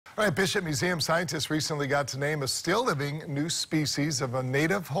All right, Bishop Museum scientists recently got to name a still living new species of a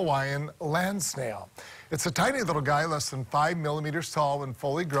native Hawaiian land snail. It's a tiny little guy, less than 5 millimeters tall and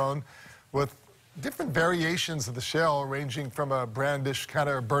fully grown, with different variations of the shell ranging from a brandish, kind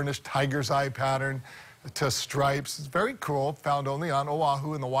of burnished tiger's eye pattern to stripes. It's very cool, found only on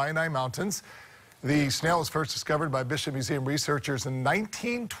Oahu in the Waianae Mountains. The snail was first discovered by Bishop Museum researchers in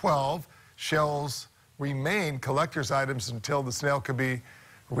 1912. Shells remain collector's items until the snail could be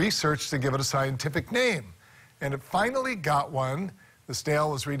researched to give it a scientific name. And it finally got one. The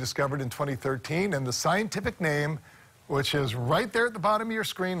snail was rediscovered in 2013, and the scientific name, which is right there at the bottom of your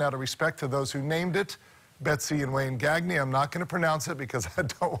screen, out of respect to those who named it, Betsy and Wayne Gagne. I'm not going to pronounce it because I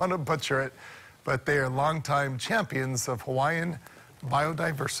don't want to butcher it, but they are longtime champions of Hawaiian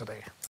biodiversity.